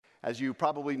As you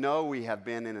probably know, we have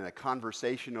been in a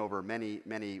conversation over many,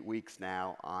 many weeks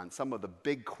now on some of the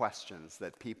big questions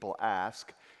that people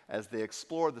ask as they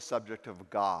explore the subject of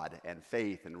God and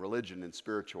faith and religion and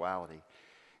spirituality.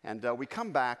 And we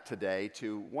come back today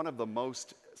to one of the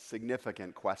most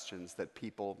significant questions that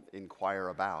people inquire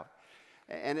about.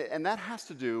 And that has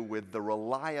to do with the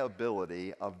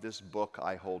reliability of this book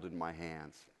I hold in my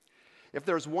hands. If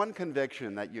there's one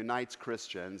conviction that unites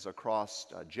Christians across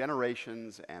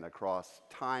generations and across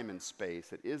time and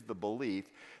space, it is the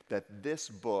belief that this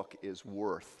book is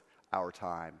worth our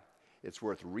time. It's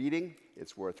worth reading,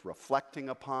 it's worth reflecting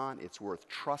upon, it's worth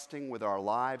trusting with our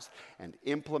lives and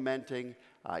implementing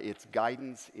its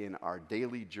guidance in our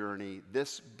daily journey.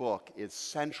 This book is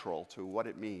central to what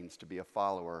it means to be a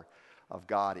follower of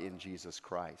God in Jesus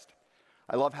Christ.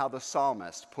 I love how the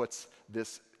psalmist puts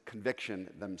this conviction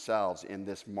themselves in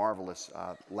this marvelous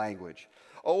language.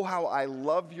 Oh, how I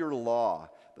love your law,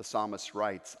 the psalmist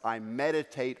writes. I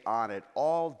meditate on it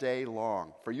all day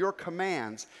long. For your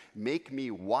commands make me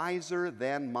wiser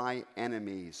than my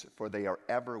enemies, for they are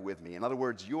ever with me. In other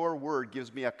words, your word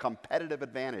gives me a competitive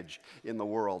advantage in the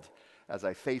world as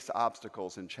I face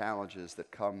obstacles and challenges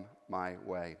that come my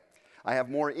way. I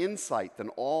have more insight than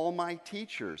all my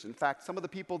teachers. In fact, some of the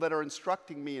people that are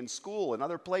instructing me in school and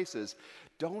other places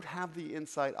don't have the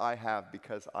insight I have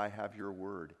because I have your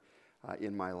word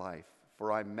in my life.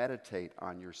 For I meditate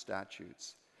on your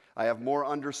statutes. I have more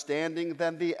understanding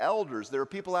than the elders. There are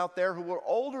people out there who are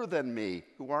older than me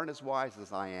who aren't as wise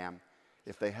as I am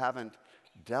if they haven't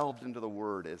delved into the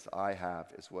word as I have,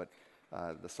 is what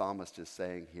the psalmist is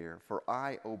saying here. For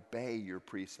I obey your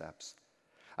precepts.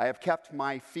 I have kept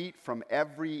my feet from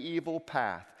every evil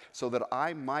path so that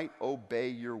I might obey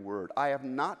your word. I have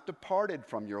not departed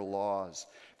from your laws,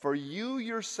 for you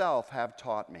yourself have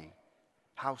taught me.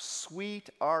 How sweet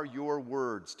are your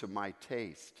words to my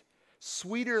taste,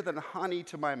 sweeter than honey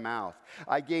to my mouth.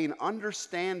 I gain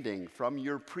understanding from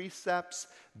your precepts,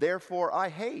 therefore I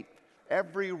hate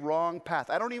every wrong path.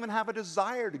 I don't even have a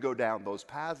desire to go down those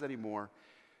paths anymore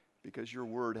because your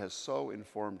word has so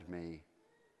informed me.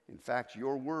 In fact,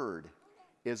 your word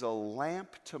is a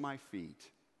lamp to my feet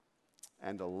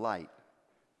and a light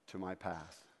to my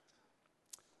path.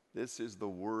 This is the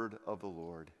word of the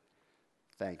Lord.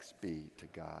 Thanks be to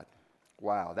God.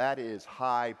 Wow, that is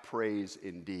high praise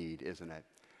indeed, isn't it?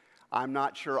 I'm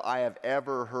not sure I have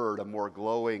ever heard a more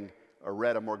glowing or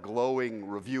read a more glowing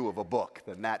review of a book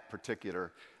than that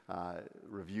particular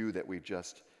review that we've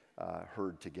just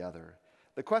heard together.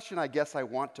 The question I guess I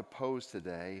want to pose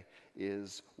today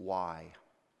is why?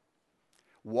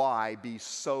 Why be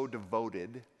so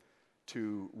devoted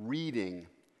to reading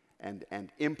and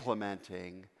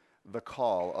implementing the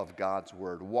call of God's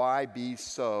word? Why be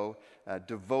so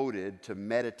devoted to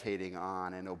meditating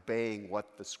on and obeying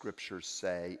what the scriptures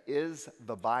say? Is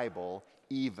the Bible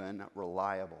even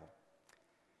reliable?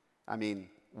 I mean,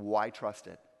 why trust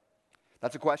it?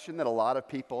 That's a question that a lot of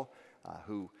people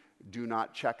who do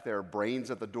not check their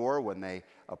brains at the door when they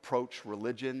approach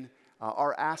religion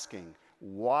are asking.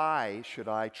 Why should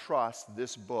I trust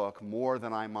this book more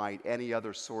than I might any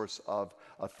other source of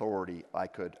authority I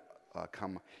could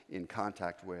come in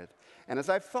contact with? And as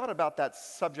I've thought about that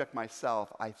subject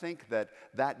myself, I think that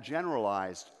that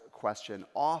generalized question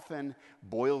often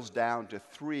boils down to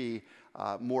three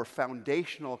more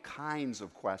foundational kinds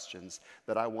of questions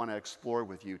that I want to explore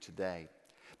with you today.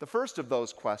 The first of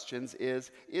those questions is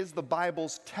the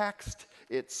Bible's text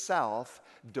itself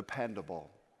dependable?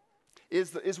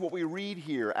 Is what we read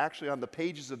here, actually on the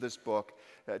pages of this book,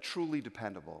 truly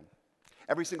dependable?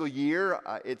 Every single year,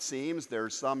 it seems,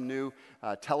 there's some new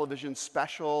television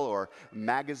special or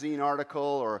magazine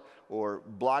article or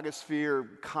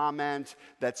blogosphere comment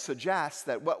that suggests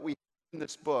that what we have in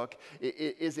this book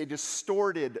is a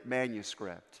distorted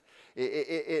manuscript.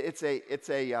 It's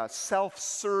a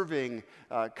self-serving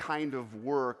kind of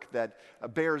work that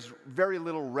bears very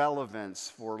little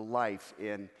relevance for life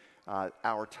in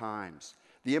our times.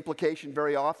 The implication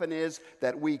very often is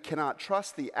that we cannot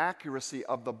trust the accuracy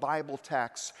of the Bible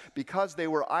texts because they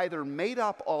were either made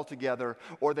up altogether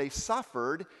or they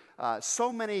suffered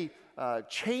so many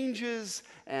changes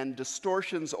and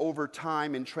distortions over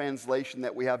time in translation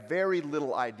that we have very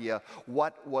little idea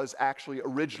what was actually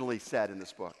originally said in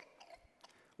this book.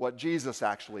 What Jesus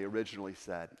actually originally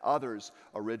said, others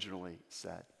originally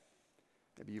said.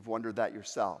 Maybe you've wondered that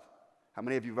yourself. How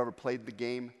many of you have ever played the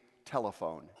game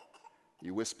telephone?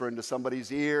 You whisper into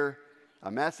somebody's ear a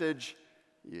message,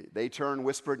 they turn,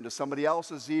 whisper it into somebody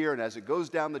else's ear, and as it goes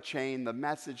down the chain, the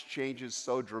message changes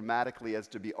so dramatically as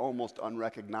to be almost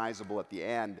unrecognizable at the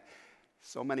end.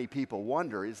 So many people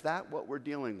wonder, is that what we're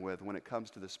dealing with when it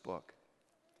comes to this book?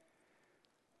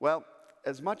 Well,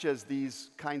 as much as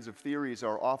these kinds of theories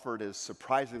are offered as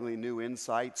surprisingly new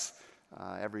insights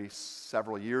every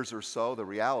several years or so, the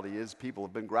reality is people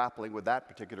have been grappling with that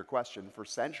particular question for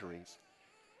centuries.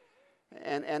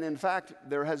 And in fact,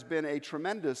 there has been a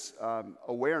tremendous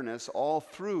awareness all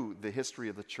through the history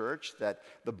of the church that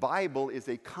the Bible is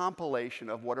a compilation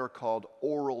of what are called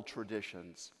oral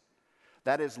traditions.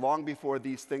 That is, long before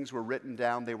these things were written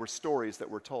down, they were stories that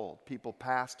were told. People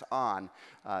passed on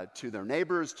to their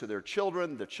neighbors, to their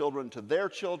children to their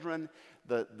children,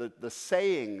 the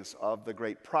sayings of the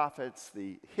great prophets,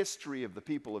 the history of the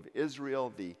people of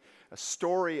Israel, the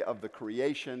story of the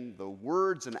creation, the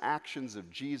words and actions of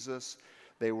Jesus.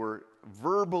 They were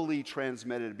verbally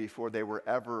transmitted before they were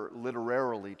ever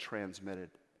literarily transmitted.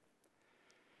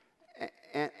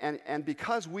 And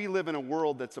because we live in a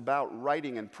world that's about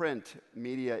writing and print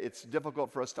media, it's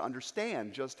difficult for us to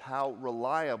understand just how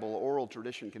reliable oral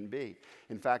tradition can be.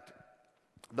 In fact,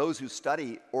 those who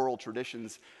study oral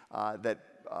traditions that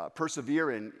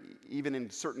persevere even in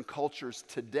certain cultures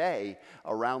today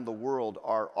around the world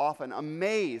are often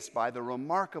amazed by the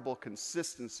remarkable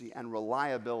consistency and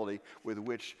reliability with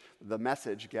which the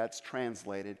message gets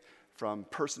translated from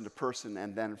person to person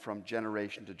and then from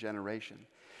generation to generation.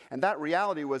 And that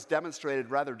reality was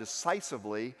demonstrated rather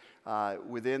decisively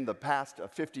within the past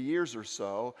 50 years or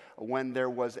so when there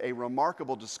was a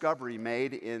remarkable discovery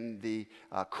made in the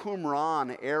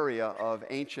Qumran area of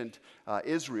ancient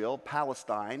Israel,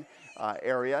 Palestine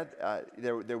area.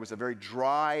 There was a very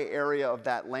dry area of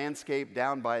that landscape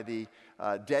down by the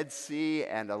Dead Sea,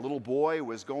 and a little boy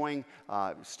was going,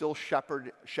 still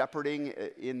shepherding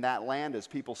in that land, as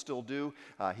people still do.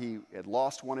 He had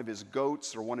lost one of his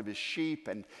goats or one of his sheep,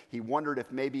 and he wondered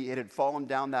if maybe it had fallen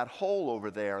down that hole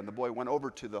over there. And the boy went over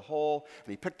to the hole,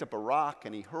 and he picked up a rock,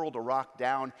 and he hurled a rock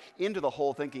down into the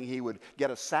hole, thinking he would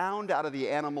get a sound out of the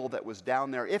animal that was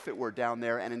down there, if it were down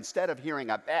there. And instead of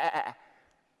hearing a bah,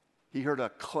 he heard a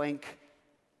clink.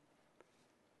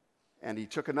 And he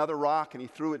took another rock and he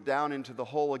threw it down into the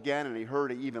hole again, and he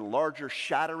heard an even larger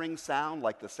shattering sound,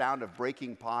 like the sound of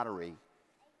breaking pottery.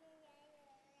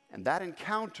 And that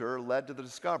encounter led to the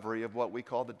discovery of what we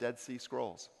call the Dead Sea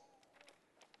Scrolls.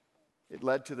 It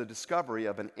led to the discovery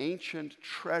of an ancient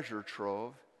treasure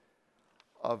trove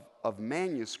of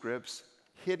manuscripts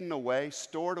hidden away,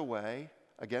 stored away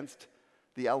against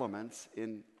the elements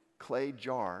in clay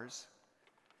jars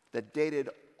that dated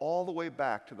all the way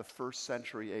back to the 1st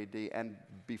century AD and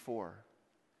before.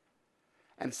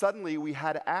 And suddenly we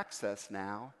had access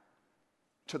now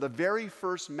to the very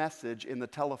first message in the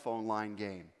telephone line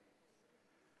game.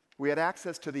 We had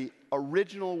access to the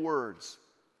original words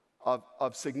of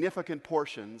significant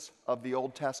portions of the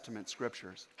Old Testament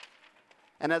scriptures.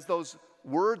 And as those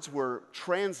words were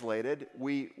translated,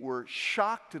 we were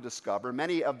shocked to discover,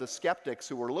 many of the skeptics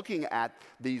who were looking at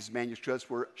these manuscripts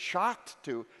were shocked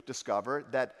to discover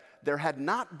that there had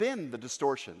not been the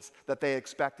distortions that they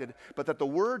expected, but that the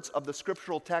words of the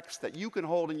scriptural text that you can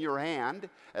hold in your hand,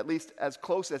 at least as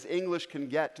close as English can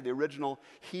get to the original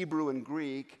Hebrew and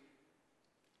Greek,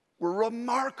 were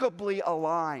remarkably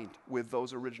aligned with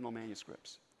those original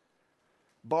manuscripts.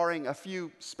 Barring a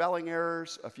few spelling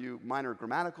errors, a few minor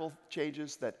grammatical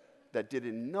changes that did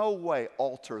in no way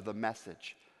alter the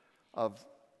message of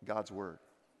God's Word.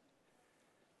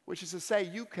 Which is to say,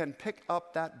 you can pick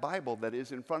up that Bible that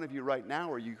is in front of you right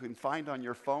now, or you can find on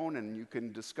your phone, and you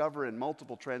can discover in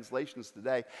multiple translations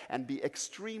today, and be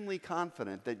extremely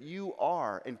confident that you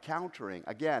are encountering,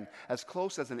 again, as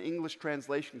close as an English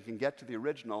translation can get to the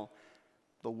original,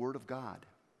 the Word of God,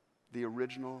 the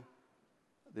original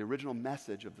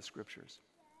message of the Scriptures.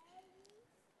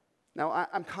 Now,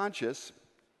 I'm conscious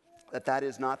that that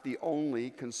is not the only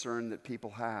concern that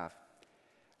people have.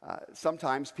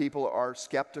 Sometimes people are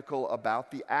skeptical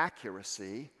about the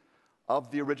accuracy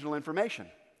of the original information.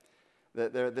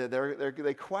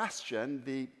 They question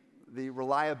the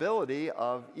reliability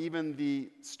of even the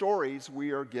stories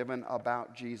we are given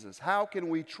about Jesus. How can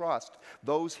we trust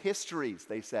those histories,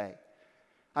 they say?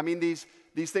 I mean, these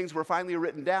things were finally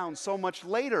written down so much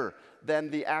later than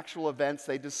the actual events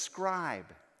they describe.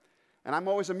 And I'm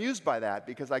always amused by that,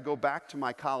 because I go back to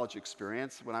my college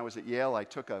experience. When I was at Yale, I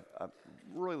took a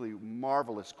really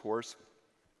marvelous course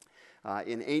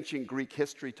in ancient Greek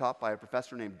history taught by a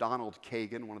professor named Donald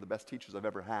Kagan, one of the best teachers I've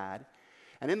ever had.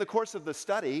 And in the course of the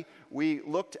study, we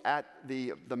looked at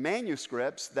the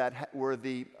manuscripts that were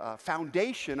the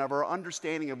foundation of our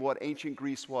understanding of what ancient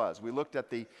Greece was. We looked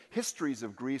at the histories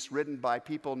of Greece written by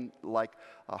people like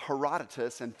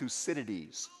Herodotus and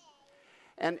Thucydides.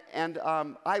 And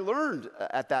I learned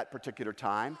at that particular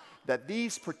time that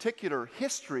these particular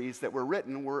histories that were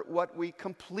written were what we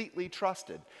completely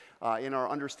trusted in our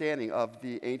understanding of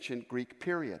the ancient Greek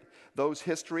period. Those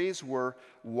histories were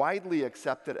widely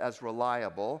accepted as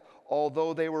reliable,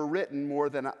 although they were written more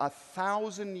than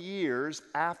 1,000 years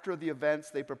after the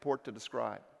events they purport to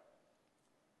describe.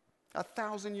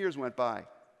 1,000 years went by,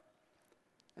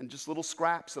 and just little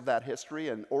scraps of that history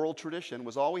and oral tradition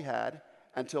was all we had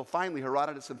until finally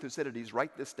Herodotus and Thucydides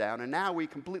write this down, and now we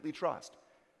completely trust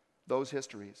those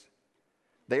histories.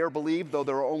 They are believed, though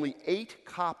there are only 8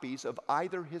 copies of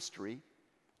either history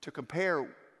to compare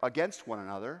against one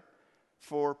another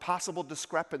for possible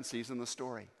discrepancies in the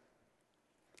story.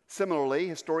 Similarly,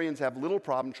 historians have little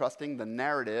problem trusting the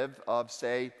narrative of,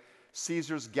 say,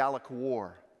 Caesar's Gallic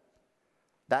War.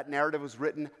 That narrative was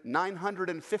written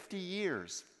 950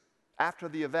 years after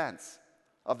the events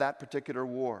of that particular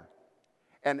war.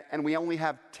 And we only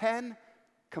have 10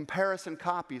 comparison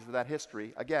copies of that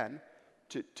history, again,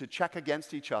 to check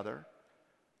against each other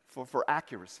for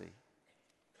accuracy.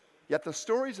 Yet the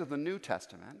stories of the New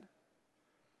Testament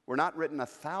were not written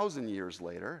 1,000 years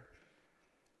later,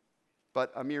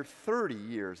 but a mere 30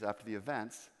 years after the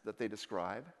events that they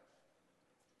describe.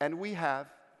 And we have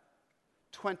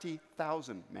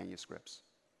 20,000 manuscripts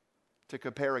to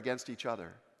compare against each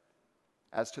other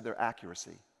as to their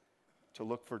accuracy, to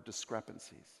look for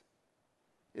discrepancies.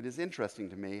 It is interesting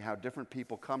to me how different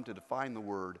people come to define the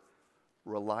word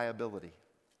reliability.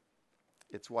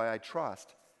 It's why I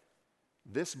trust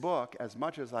this book as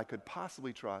much as I could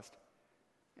possibly trust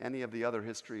any of the other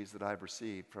histories that I've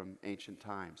received from ancient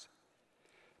times.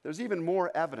 There's even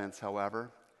more evidence,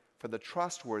 however, for the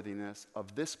trustworthiness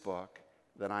of this book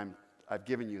than I've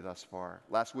given you thus far.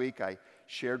 Last week I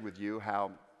shared with you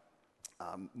how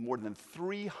more than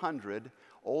 300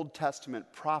 Old Testament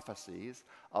prophecies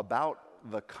about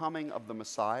the coming of the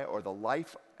Messiah or the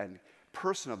life and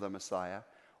person of the Messiah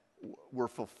were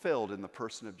fulfilled in the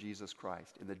person of Jesus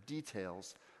Christ, in the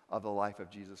details of the life of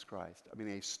Jesus Christ. I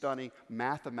mean, a stunning,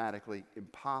 mathematically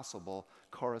impossible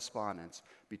correspondence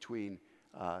between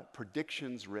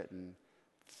predictions written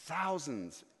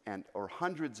thousands or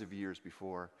hundreds of years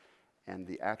before and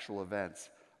the actual events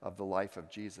of the life of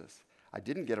Jesus. I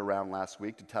didn't get around last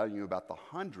week to tell you about the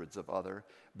hundreds of other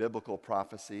biblical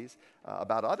prophecies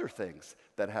about other things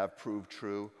that have proved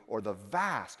true, or the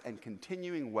vast and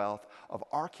continuing wealth of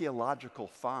archaeological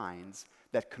finds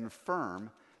that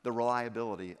confirm the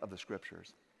reliability of the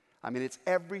Scriptures. I mean, it's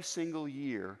every single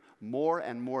year more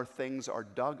and more things are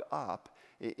dug up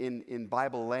in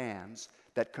Bible lands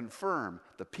that confirm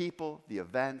the people, the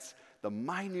events, the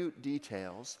minute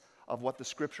details of what the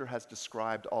Scripture has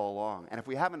described all along. And if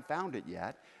we haven't found it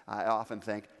yet, I often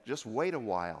think, just wait a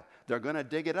while. They're going to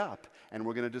dig it up, and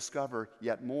we're going to discover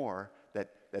yet more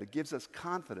that it gives us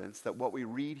confidence that what we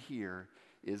read here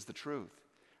is the truth.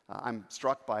 I'm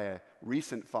struck by a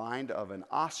recent find of an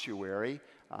ossuary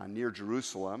near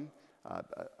Jerusalem,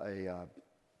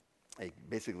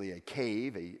 basically a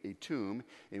cave, a tomb,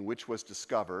 in which was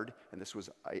discovered, and this was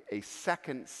a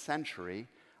 2nd century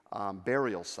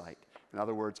burial site. In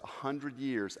other words, 100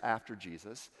 years after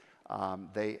Jesus,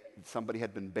 somebody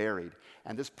had been buried.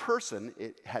 And this person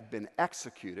had been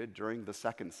executed during the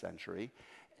 2nd century.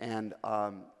 And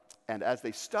as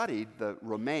they studied the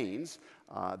remains,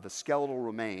 the skeletal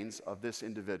remains of this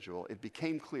individual, it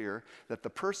became clear that the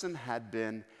person had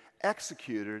been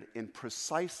executed in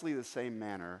precisely the same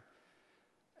manner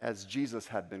as Jesus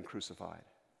had been crucified.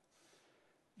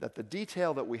 That the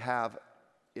detail that we have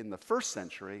in the 1st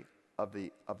century of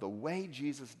the way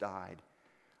Jesus died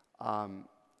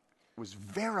was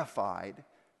verified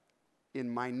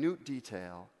in minute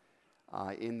detail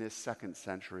in this 2nd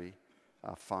century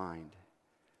find.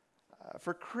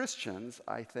 For Christians,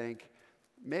 I think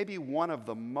maybe one of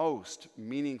the most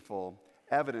meaningful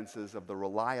evidences of the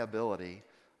reliability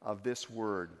of this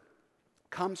word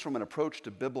comes from an approach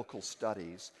to biblical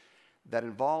studies that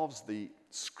involves the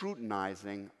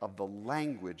scrutinizing of the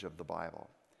language of the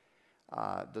Bible.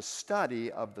 The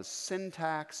study of the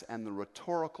syntax and the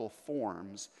rhetorical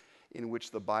forms in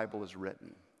which the Bible is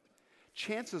written.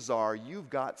 Chances are you've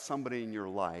got somebody in your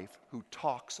life who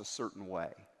talks a certain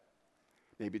way.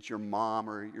 Maybe it's your mom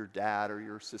or your dad or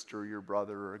your sister or your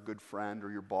brother or a good friend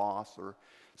or your boss or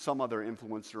some other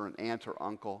influencer, an aunt or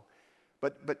uncle.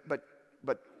 But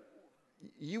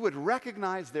you would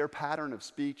recognize their pattern of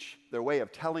speech, their way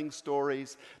of telling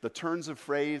stories, the turns of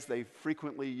phrase they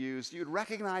frequently use. You'd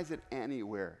recognize it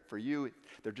anywhere. For you,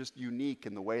 they're just unique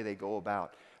in the way they go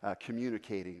about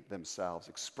communicating themselves,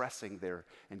 expressing their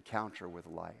encounter with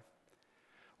life.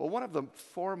 Well, one of the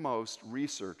foremost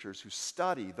researchers who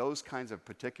study those kinds of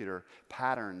particular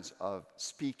patterns of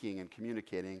speaking and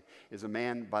communicating is a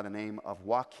man by the name of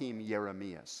Joachim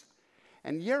Jeremias.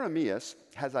 And Jeremias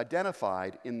has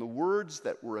identified in the words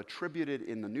that were attributed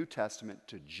in the New Testament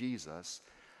to Jesus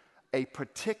a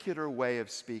particular way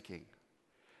of speaking,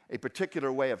 a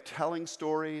particular way of telling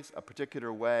stories, a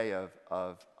particular way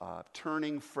of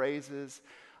turning phrases,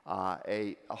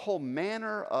 a whole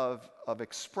manner of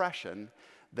expression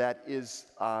that is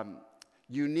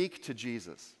unique to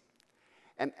Jesus.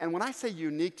 And when I say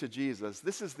unique to Jesus,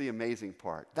 this is the amazing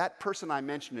part. That person I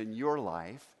mentioned in your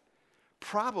life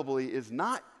probably is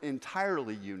not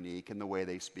entirely unique in the way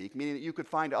they speak, meaning that you could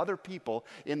find other people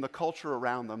in the culture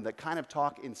around them that kind of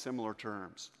talk in similar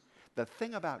terms. The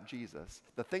thing about Jesus,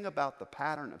 the thing about the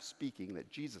pattern of speaking that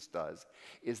Jesus does,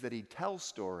 is that he tells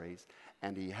stories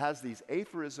and he has these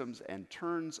aphorisms and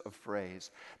turns of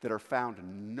phrase that are found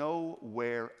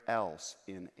nowhere else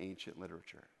in ancient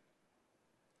literature.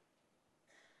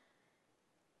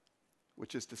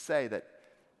 Which is to say that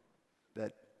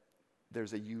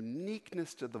there's a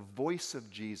uniqueness to the voice of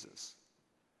Jesus.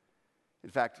 In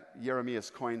fact,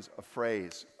 Jeremias coins a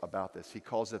phrase about this. He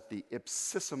calls it the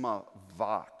ipsissima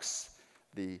vox,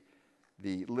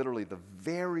 literally the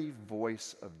very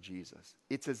voice of Jesus.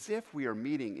 It's as if we are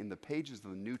meeting in the pages of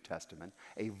the New Testament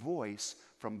a voice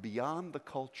from beyond the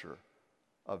culture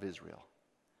of Israel,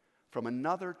 from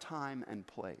another time and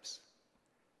place,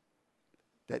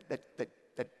 that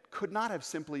could not have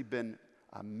simply been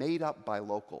made up by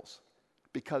locals,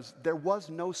 because there was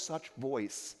no such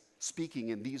voice speaking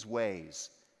in these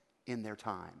ways in their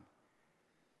time.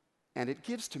 And it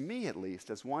gives to me, at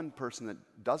least, as one person that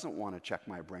doesn't want to check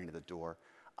my brain at the door,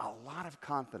 a lot of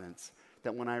confidence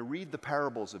that when I read the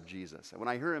parables of Jesus, and when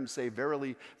I hear him say,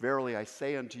 "Verily, verily, I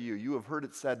say unto you, you have heard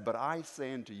it said, but I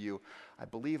say unto you," I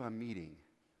believe I'm meeting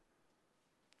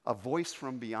a voice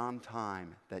from beyond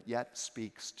time that yet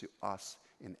speaks to us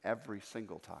in every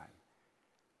single time.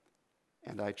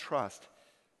 And I trust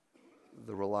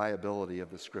the reliability of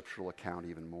the scriptural account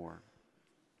even more.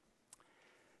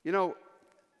 You know,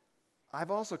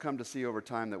 I've also come to see over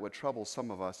time that what troubles some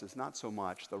of us is not so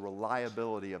much the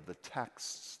reliability of the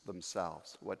texts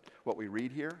themselves, what we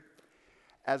read here,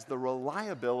 as the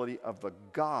reliability of the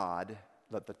God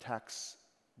that the texts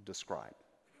describe.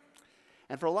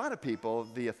 And for a lot of people,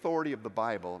 the authority of the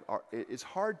Bible is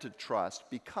hard to trust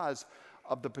because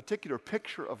of the particular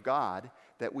picture of God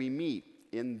that we meet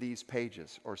in these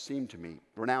pages, or seem to meet.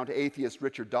 Renowned atheist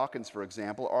Richard Dawkins, for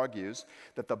example, argues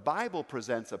that the Bible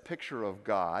presents a picture of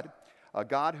God, a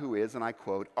God who is, and I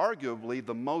quote, "arguably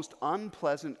the most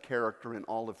unpleasant character in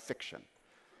all of fiction."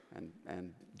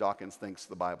 And Dawkins thinks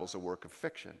the Bible's a work of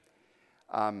fiction.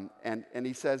 And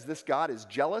he says this God is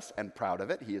jealous and proud of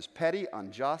it. He is petty,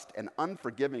 unjust, and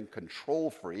unforgiving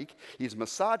control freak. He's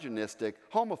misogynistic,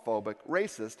 homophobic,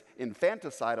 racist,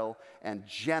 infanticidal, and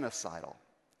genocidal.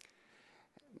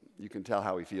 You can tell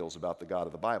how he feels about the God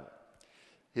of the Bible.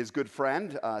 His good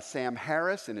friend, Sam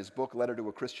Harris, in his book Letter to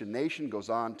a Christian Nation, goes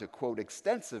on to quote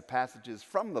extensive passages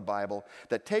from the Bible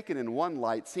that, taken in one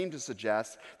light, seem to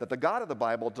suggest that the God of the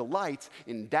Bible delights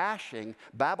in dashing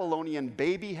Babylonian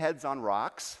baby heads on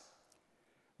rocks,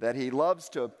 that he loves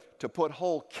to put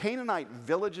whole Canaanite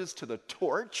villages to the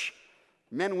torch,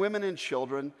 men, women, and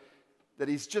children, that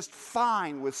he's just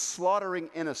fine with slaughtering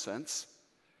innocents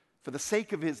for the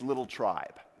sake of his little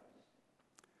tribe.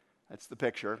 That's the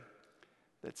picture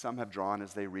that some have drawn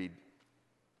as they read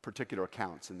particular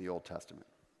accounts in the Old Testament.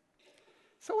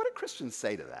 So what do Christians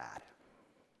say to that?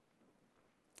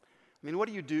 I mean, what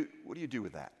do you do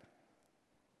with that?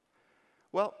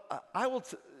 Well, I will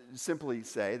simply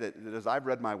say that as I've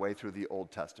read my way through the Old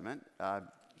Testament,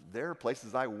 there are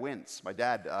places I wince. My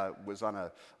dad was on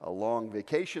a long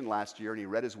vacation last year, and he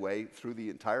read his way through the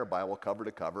entire Bible cover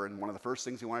to cover, and one of the first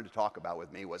things he wanted to talk about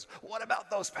with me was, what about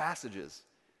those passages?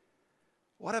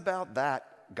 What about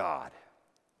that God?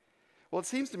 Well, it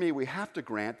seems to me we have to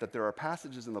grant that there are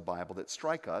passages in the Bible that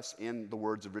strike us, in the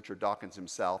words of Richard Dawkins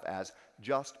himself, as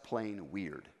just plain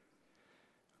weird.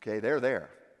 Okay, they're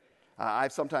there.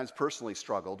 I've sometimes personally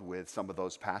struggled with some of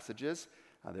those passages.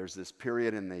 There's this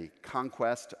period in the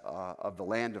conquest of the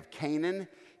land of Canaan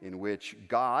in which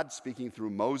God, speaking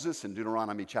through Moses in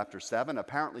Deuteronomy chapter 7,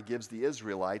 apparently gives the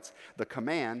Israelites the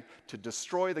command to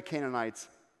destroy the Canaanites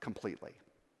completely,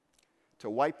 to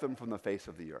wipe them from the face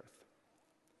of the earth.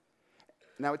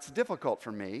 Now, it's difficult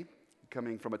for me,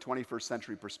 coming from a 21st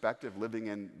century perspective, living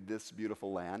in this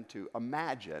beautiful land, to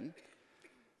imagine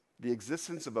the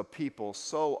existence of a people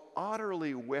so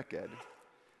utterly wicked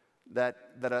that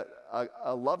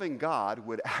a loving God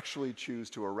would actually choose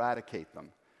to eradicate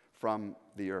them from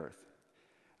the earth.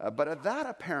 But that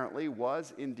apparently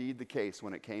was indeed the case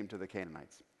when it came to the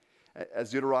Canaanites.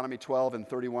 As Deuteronomy 12 and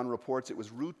 31 reports, it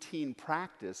was routine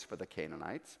practice for the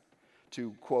Canaanites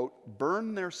to, quote,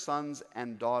 burn their sons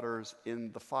and daughters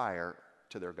in the fire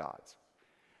to their gods.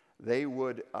 They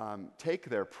would take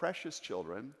their precious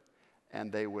children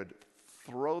and they would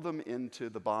throw them into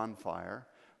the bonfire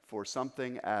for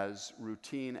something as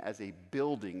routine as a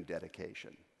building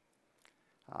dedication.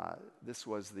 This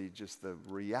was just the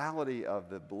reality of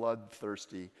the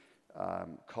bloodthirsty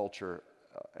culture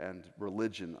and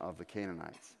religion of the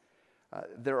Canaanites.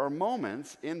 There are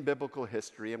moments in biblical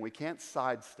history, and we can't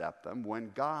sidestep them,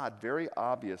 when God very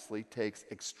obviously takes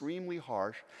extremely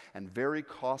harsh and very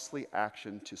costly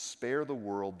action to spare the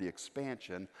world the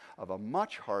expansion of a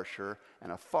much harsher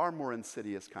and a far more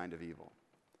insidious kind of evil.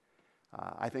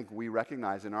 I think we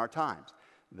recognize in our times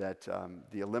that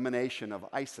the elimination of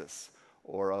ISIS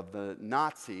or of the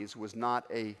Nazis was not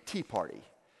a tea party,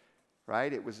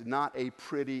 right? It was not a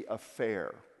pretty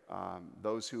affair.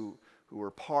 Those who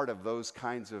were part of those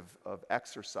kinds of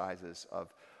exercises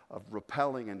of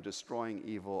repelling and destroying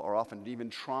evil are often even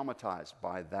traumatized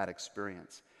by that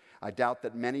experience. I doubt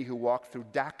that many who walked through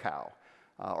Dachau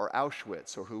or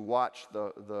Auschwitz, or who watched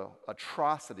the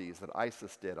atrocities that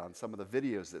ISIS did on some of the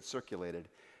videos that circulated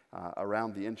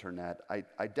around the internet,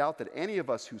 I doubt that any of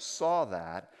us who saw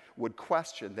that would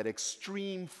question that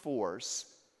extreme force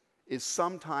is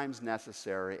sometimes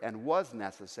necessary and was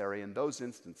necessary in those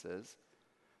instances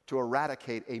to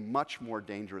eradicate a much more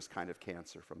dangerous kind of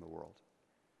cancer from the world.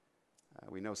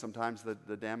 We know sometimes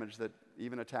the damage that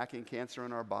even attacking cancer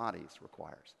in our bodies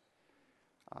requires.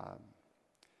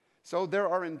 So there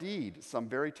are indeed some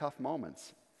very tough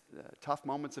moments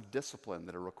of discipline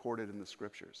that are recorded in the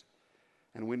Scriptures.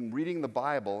 And when reading the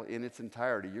Bible in its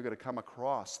entirety, you're going to come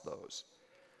across those.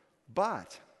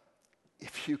 But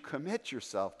if you commit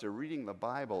yourself to reading the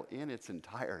Bible in its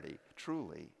entirety,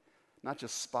 truly, not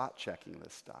just spot checking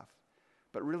this stuff,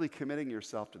 but really committing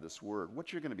yourself to this word,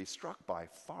 what you're going to be struck by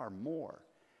far more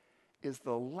is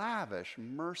the lavish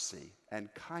mercy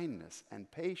and kindness and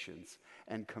patience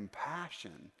and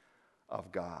compassion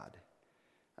of God.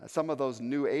 Some of those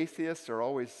new atheists are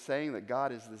always saying that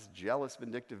God is this jealous,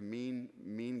 vindictive,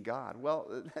 mean God.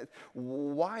 Well,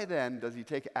 why then does he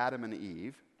take Adam and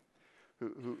Eve,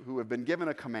 who have been given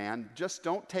a command, just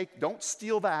don't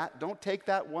steal that, don't take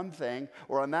that one thing,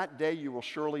 or on that day you will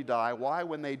surely die. Why,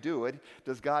 when they do it,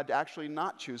 does God actually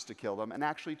not choose to kill them and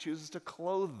actually chooses to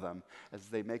clothe them as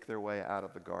they make their way out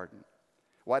of the garden?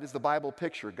 Why does the Bible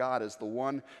picture God as the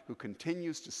one who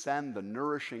continues to send the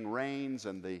nourishing rains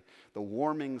and the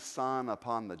warming sun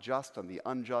upon the just and the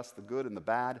unjust, the good and the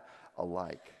bad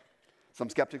alike? Some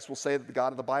skeptics will say that the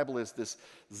God of the Bible is this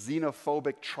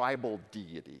xenophobic tribal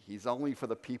deity. He's only for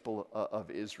the people of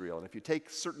Israel. And if you take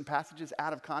certain passages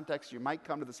out of context, you might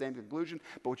come to the same conclusion.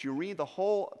 But when you read the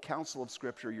whole counsel of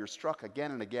Scripture, you're struck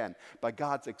again and again by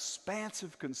God's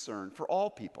expansive concern for all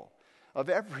people of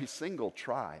every single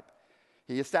tribe.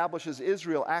 He establishes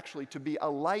Israel actually to be a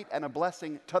light and a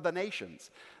blessing to the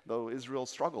nations, though Israel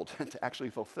struggled to actually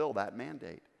fulfill that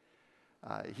mandate.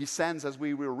 He sends, as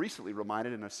we were recently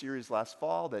reminded in a series last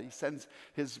fall, that he sends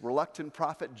his reluctant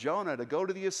prophet Jonah to go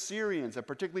to the Assyrians, a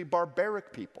particularly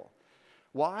barbaric people.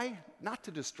 Why? Not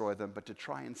to destroy them, but to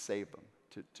try and save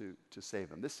them, to save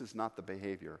them. This is not the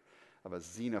behavior of a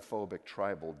xenophobic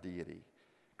tribal deity.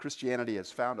 Christianity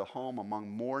has found a home among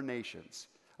more nations,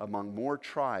 among more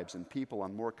tribes and people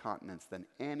on more continents than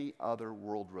any other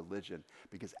world religion,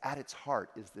 because at its heart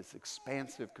is this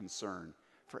expansive concern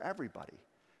for everybody,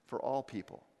 for all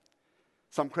people.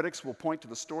 Some critics will point to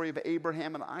the story of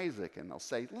Abraham and Isaac, and they'll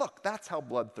say, look, that's how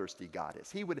bloodthirsty God is.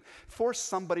 He would force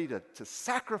somebody to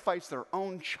sacrifice their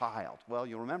own child. Well,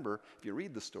 you'll remember, if you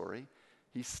read the story,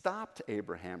 he stopped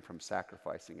Abraham from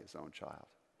sacrificing his own child.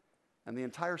 And the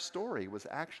entire story was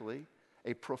actually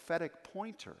a prophetic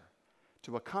pointer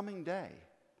to a coming day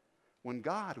when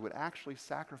God would actually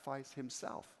sacrifice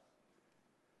himself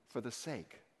for the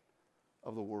sake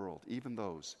of the world, even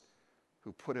those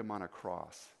who put him on a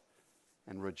cross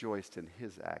and rejoiced in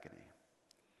his agony.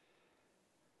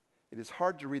 It is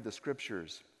hard to read the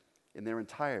Scriptures in their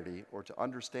entirety or to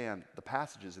understand the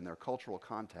passages in their cultural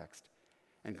context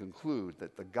and conclude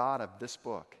that the God of this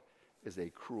book is a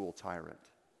cruel tyrant.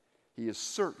 He is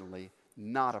certainly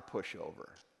not a pushover.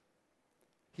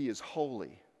 He is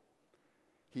holy.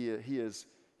 He is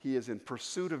in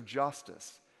pursuit of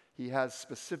justice. He has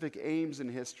specific aims in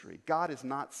history. God is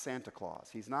not Santa Claus.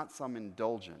 He's not some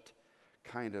indulgent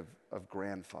kind of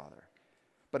grandfather.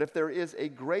 But if there is a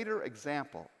greater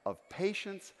example of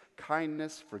patience,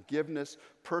 kindness, forgiveness,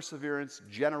 perseverance,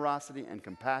 generosity, and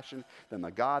compassion than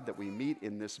the God that we meet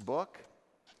in this book,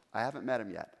 I haven't met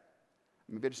him yet.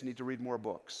 Maybe I just need to read more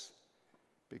books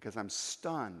because I'm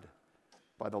stunned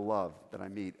by the love that I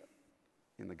meet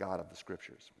in the God of the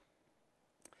Scriptures.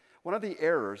 One of the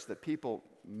errors that people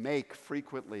make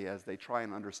frequently as they try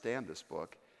and understand this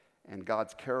book and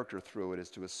God's character through it is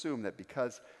to assume that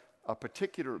because a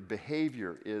particular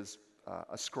behavior is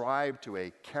ascribed to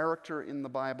a character in the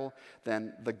Bible,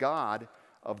 then the God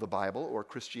of the Bible or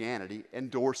Christianity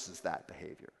endorses that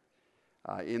behavior.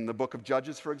 In the book of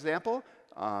Judges, for example,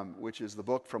 which is the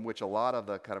book from which a lot of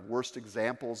the kind of worst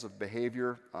examples of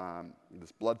behavior,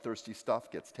 this bloodthirsty stuff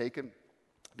gets taken,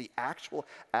 the actual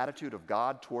attitude of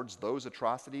God towards those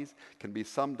atrocities can be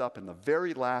summed up in the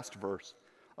very last verse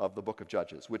of the book of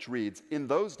Judges, which reads, "In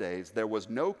those days there was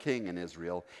no king in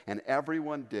Israel, and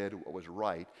everyone did what was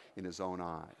right in his own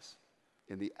eyes."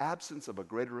 In the absence of a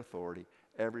greater authority,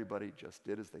 everybody just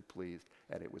did as they pleased,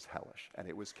 and it was hellish, and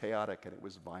it was chaotic, and it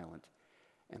was violent.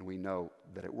 And we know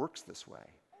that it works this way.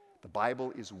 The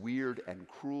Bible is weird and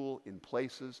cruel in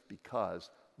places because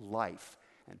life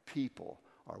and people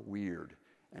are weird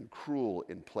and cruel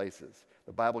in places.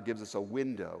 The Bible gives us a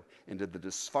window into the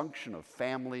dysfunction of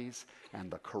families and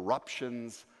the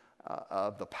corruptions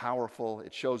of the powerful.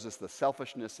 It shows us the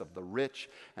selfishness of the rich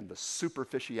and the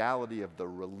superficiality of the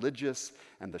religious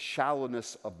and the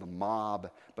shallowness of the mob.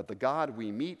 But the God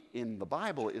we meet in the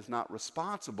Bible is not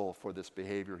responsible for this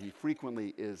behavior. He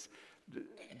frequently is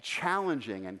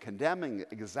challenging and condemning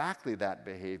exactly that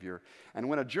behavior. And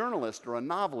when a journalist or a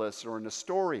novelist or an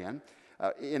historian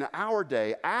in our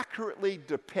day accurately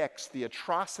depicts the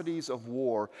atrocities of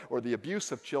war or the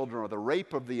abuse of children or the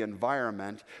rape of the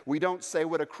environment, we don't say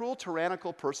what a cruel,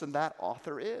 tyrannical person that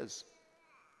author is.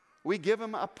 We give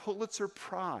him a Pulitzer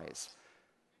Prize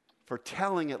for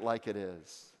telling it like it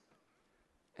is.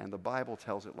 And the Bible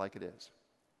tells it like it is.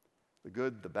 The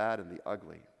good, the bad, and the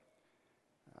ugly.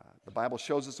 The Bible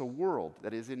shows us a world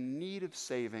that is in need of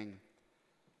saving,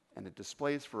 and it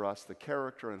displays for us the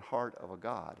character and heart of a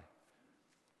God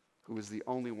who is the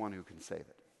only one who can save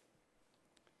it.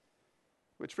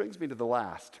 Which brings me to the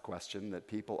last question that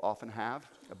people often have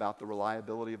about the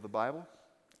reliability of the Bible.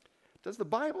 Does the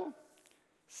Bible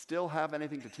still have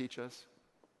anything to teach us?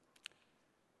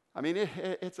 I mean,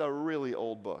 it's a really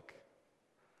old book.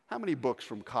 How many books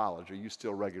from college are you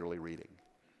still regularly reading?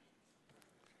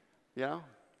 You know,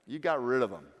 you got rid of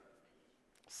them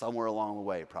somewhere along the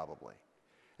way, probably.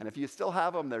 And if you still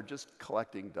have them, they're just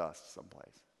collecting dust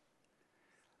someplace.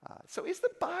 So is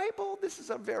the Bible, this is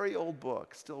a very old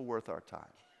book, still worth our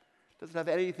time? Does it have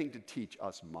anything to teach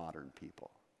us modern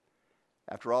people?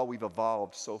 After all, we've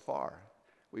evolved so far.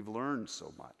 We've learned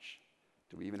so much.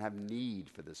 Do we even have need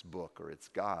for this book or its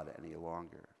God any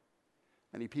longer?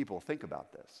 Many people think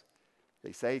about this.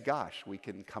 They say, gosh, we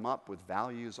can come up with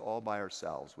values all by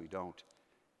ourselves. We don't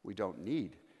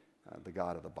need the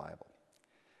God of the Bible.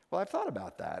 Well, I've thought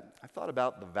about that. I've thought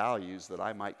about the values that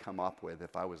I might come up with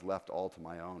if I was left all to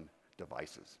my own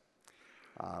devices.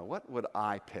 What would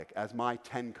I pick as my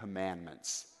 10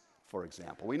 commandments, for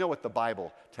example? We know what the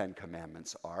Bible 10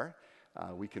 commandments are.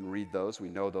 We can read those. We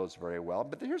know those very well.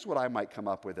 But here's what I might come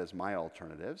up with as my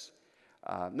alternatives.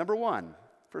 Number 1,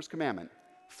 first commandment,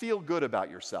 feel good about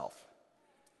yourself.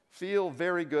 Feel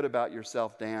very good about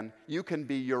yourself, Dan. You can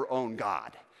be your own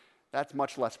God. That's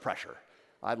much less pressure.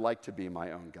 I'd like to be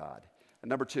my own God. And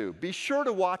number 2, be sure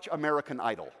to watch American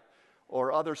Idol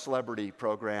or other celebrity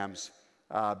programs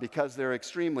because they're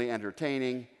extremely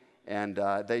entertaining and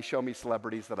they show me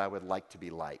celebrities that I would like to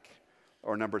be like.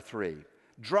 Or number 3,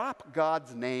 drop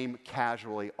God's name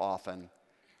casually often.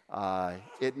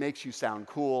 It makes you sound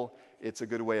cool. It's a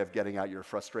good way of getting out your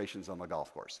frustrations on the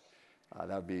golf course. That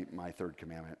would be my 3rd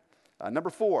commandment. Number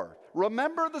 4,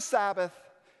 remember the Sabbath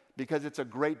because it's a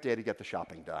great day to get the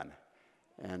shopping done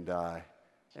and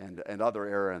other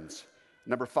errands.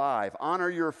 Number 5, honor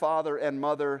your father and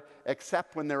mother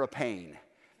except when they're a pain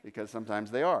because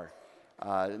sometimes they are.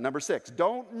 Number 6,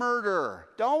 don't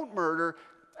murder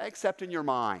except in your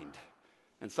mind.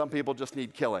 And some people just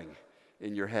need killing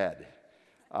in your head.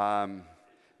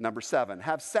 Number 7,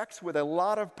 have sex with a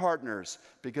lot of partners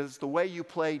because it's the way you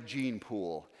play gene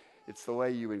pool. It's the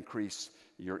way you increase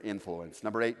your influence.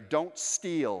 Number 8, don't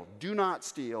steal. Do not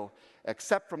steal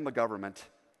except from the government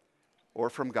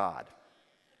or from God.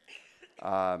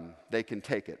 They can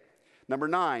take it. Number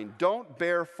 9, don't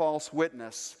bear false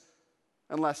witness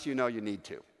unless you know you need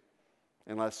to,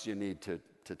 unless you need to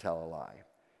tell a lie.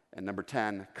 And number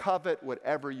 10, covet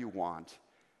whatever you want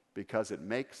because it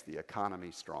makes the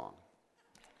economy strong.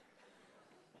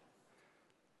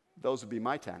 Those would be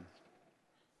my 10.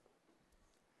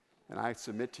 And I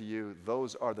submit to you,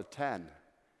 those are the 10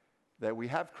 that we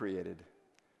have created,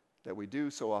 that we do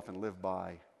so often live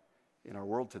by in our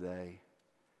world today.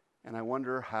 And I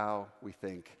wonder how we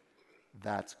think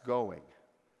that's going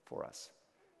for us.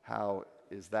 How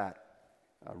is that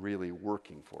really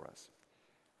working for us?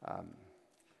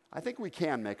 I think we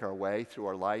can make our way through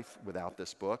our life without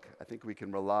this book. I think we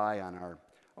can rely on our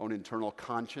own internal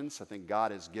conscience. I think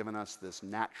God has given us this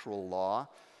natural law.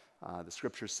 The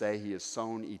scriptures say he has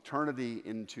sown eternity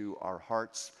into our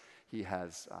hearts. He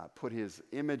has put his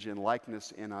image and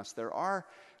likeness in us.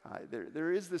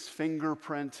 There is this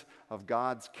fingerprint of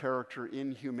God's character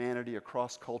in humanity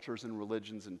across cultures and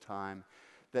religions and time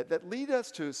that lead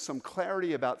us to some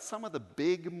clarity about some of the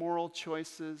big moral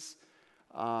choices,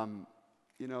 that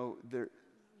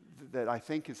I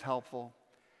think is helpful.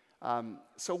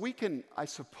 So we can, I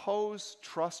suppose,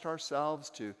 trust ourselves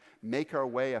to make our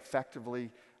way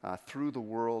effectively through the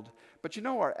world. But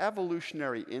our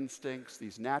evolutionary instincts,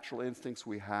 these natural instincts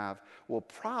we have, will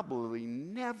probably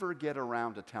never get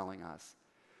around to telling us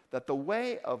that the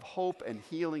way of hope and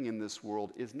healing in this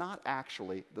world is not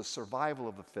actually the survival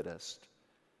of the fittest,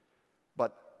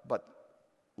 but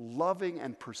loving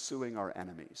and pursuing our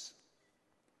enemies.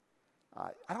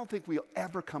 I don't think we'll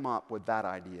ever come up with that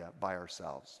idea by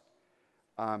ourselves.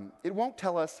 It won't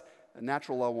tell us,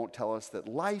 natural law won't tell us that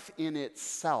life in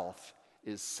itself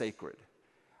is sacred,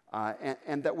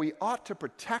 and that we ought to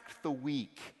protect the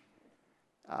weak,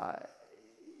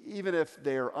 even if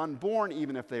they're unborn,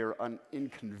 even if they are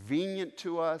inconvenient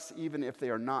to us, even if they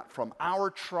are not from our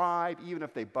tribe, even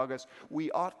if they bug us.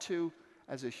 We ought to,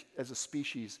 as a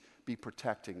species, be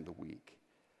protecting the weak.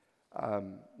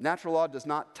 Natural law does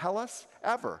not tell us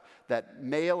ever that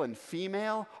male and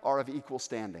female are of equal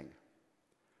standing,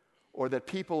 or that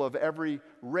people of every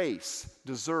race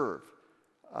deserve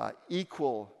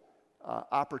equal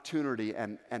opportunity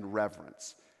and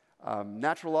reverence.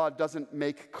 Natural law doesn't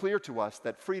make clear to us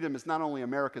that freedom is not only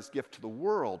America's gift to the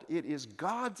world, it is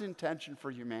God's intention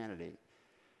for humanity.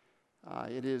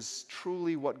 It is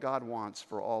truly what God wants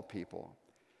for all people.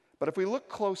 But if we look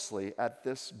closely at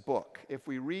this book, if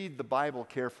we read the Bible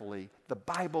carefully, the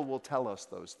Bible will tell us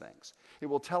those things. It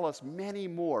will tell us many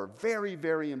more very,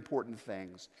 very important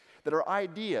things that are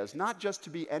ideas, not just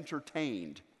to be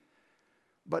entertained,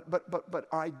 but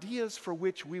ideas for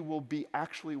which we will be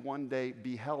actually one day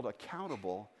be held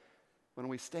accountable when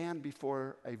we stand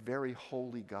before a very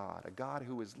holy God, a God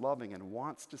who is loving and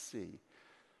wants to see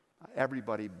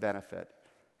everybody benefit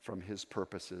from his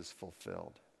purposes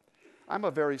fulfilled. I'm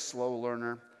a very slow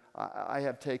learner. I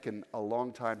have taken a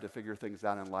long time to figure things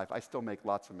out in life. I still make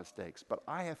lots of mistakes, but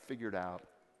I have figured out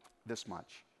this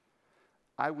much.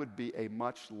 I would be a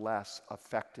much less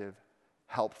effective,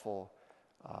 helpful,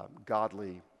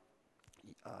 godly,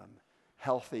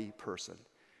 healthy person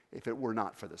if it were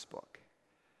not for this book.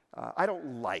 I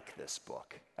don't like this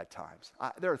book at times.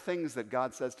 There are things that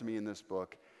God says to me in this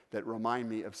book that remind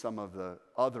me of some of the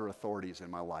other authorities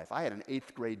in my life. I had an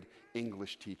 8th grade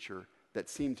English teacher that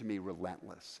seemed to me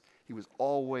relentless. He was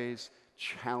always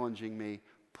challenging me,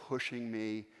 pushing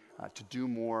me to do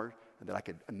more, that I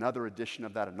could, another edition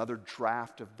of that, another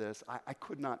draft of this. I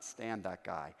could not stand that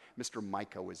guy. Mr.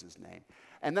 Micah was his name.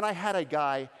 And then I had a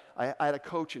guy, I had a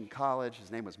coach in college. His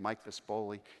name was Mike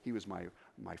Vespoli. He was my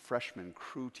freshman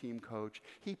crew team coach.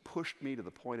 He pushed me to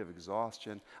the point of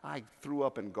exhaustion. I threw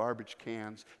up in garbage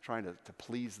cans trying to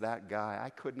please that guy. I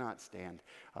could not stand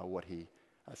what he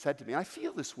said to me. And I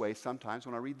feel this way sometimes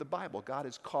when I read the Bible. God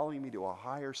is calling me to a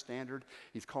higher standard.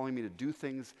 He's calling me to do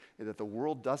things that the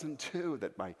world doesn't do,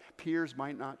 that my peers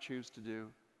might not choose to do.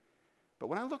 But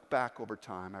when I look back over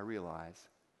time, I realize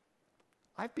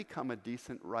I've become a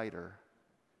decent writer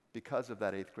because of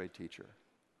that 8th grade teacher.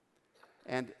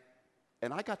 And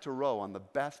I got to row on the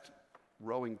best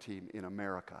rowing team in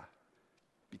America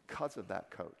because of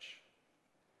that coach.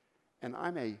 And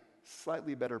I'm a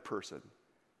slightly better person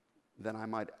than I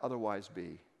might otherwise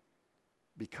be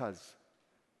because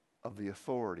of the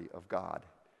authority of God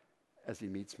as he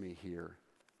meets me here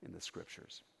in the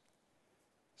scriptures.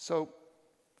 So,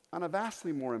 on a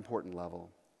vastly more important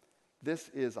level, this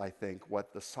is, I think,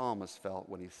 what the psalmist felt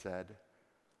when he said,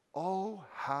 "Oh,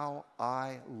 how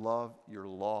I love your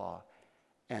law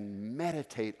and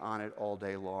meditate on it all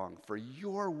day long. For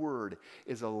your word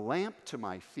is a lamp to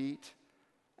my feet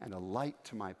and a light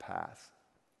to my path."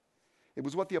 It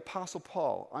was what the Apostle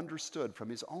Paul understood from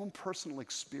his own personal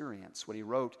experience when he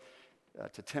wrote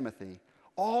to Timothy,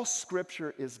 "All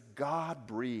Scripture is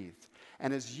God-breathed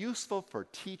and is useful for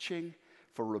teaching,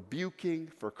 for rebuking,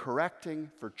 for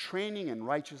correcting, for training in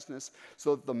righteousness,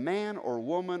 so that the man or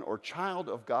woman or child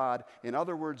of God, in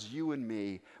other words, you and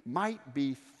me, might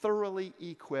be thoroughly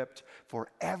equipped for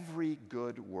every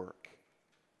good work.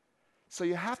 So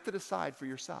you have to decide for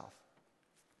yourself,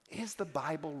 is the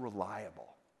Bible reliable?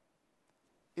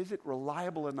 Is it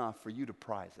reliable enough for you to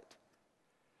prize it?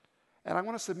 And I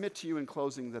want to submit to you in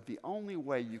closing that the only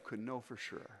way you can know for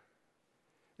sure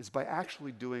is by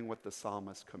actually doing what the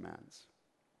psalmist commands,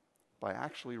 by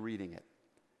actually reading it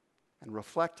and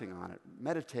reflecting on it,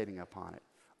 meditating upon it,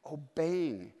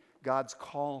 obeying God's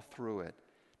call through it,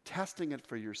 testing it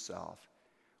for yourself.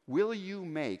 Will you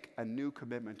make a new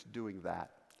commitment to doing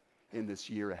that in this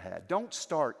year ahead? Don't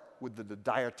start with the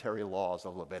dietary laws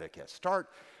of Leviticus. Start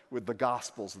with the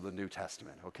Gospels of the New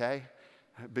Testament, okay?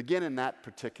 Begin in that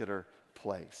particular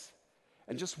place.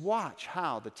 And just watch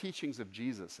how the teachings of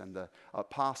Jesus and the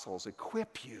apostles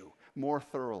equip you more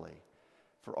thoroughly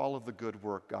for all of the good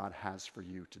work God has for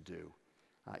you to do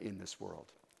in this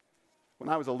world. When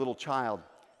I was a little child,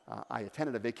 I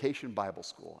attended a vacation Bible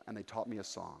school, and they taught me a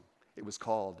song. It was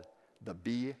called the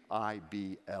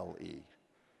B-I-B-L-E.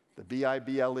 The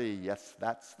B-I-B-L-E, yes,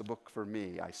 that's the book for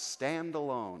me. I stand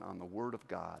alone on the Word of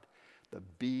God. The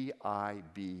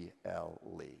B-I-B-L-E.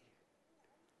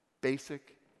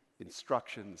 Basic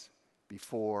instructions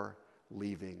before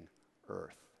leaving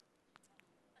earth.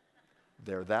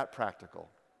 They're that practical.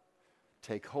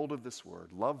 Take hold of this word,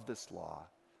 love this law,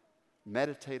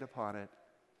 meditate upon it,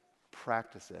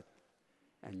 practice it,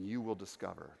 and you will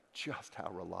discover just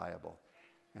how reliable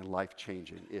and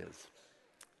life-changing is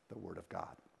the Word of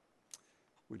God.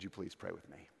 Would you please pray with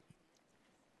me?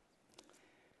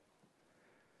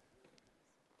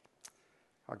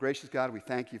 Our gracious God, we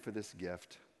thank you for this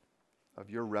gift of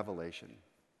your revelation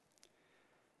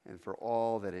and for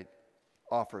all that it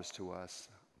offers to us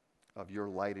of your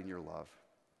light and your love.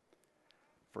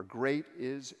 For great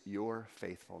is your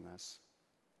faithfulness.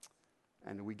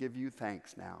 And we give you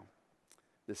thanks now,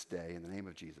 this day, in the name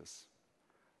of Jesus.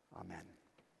 Amen.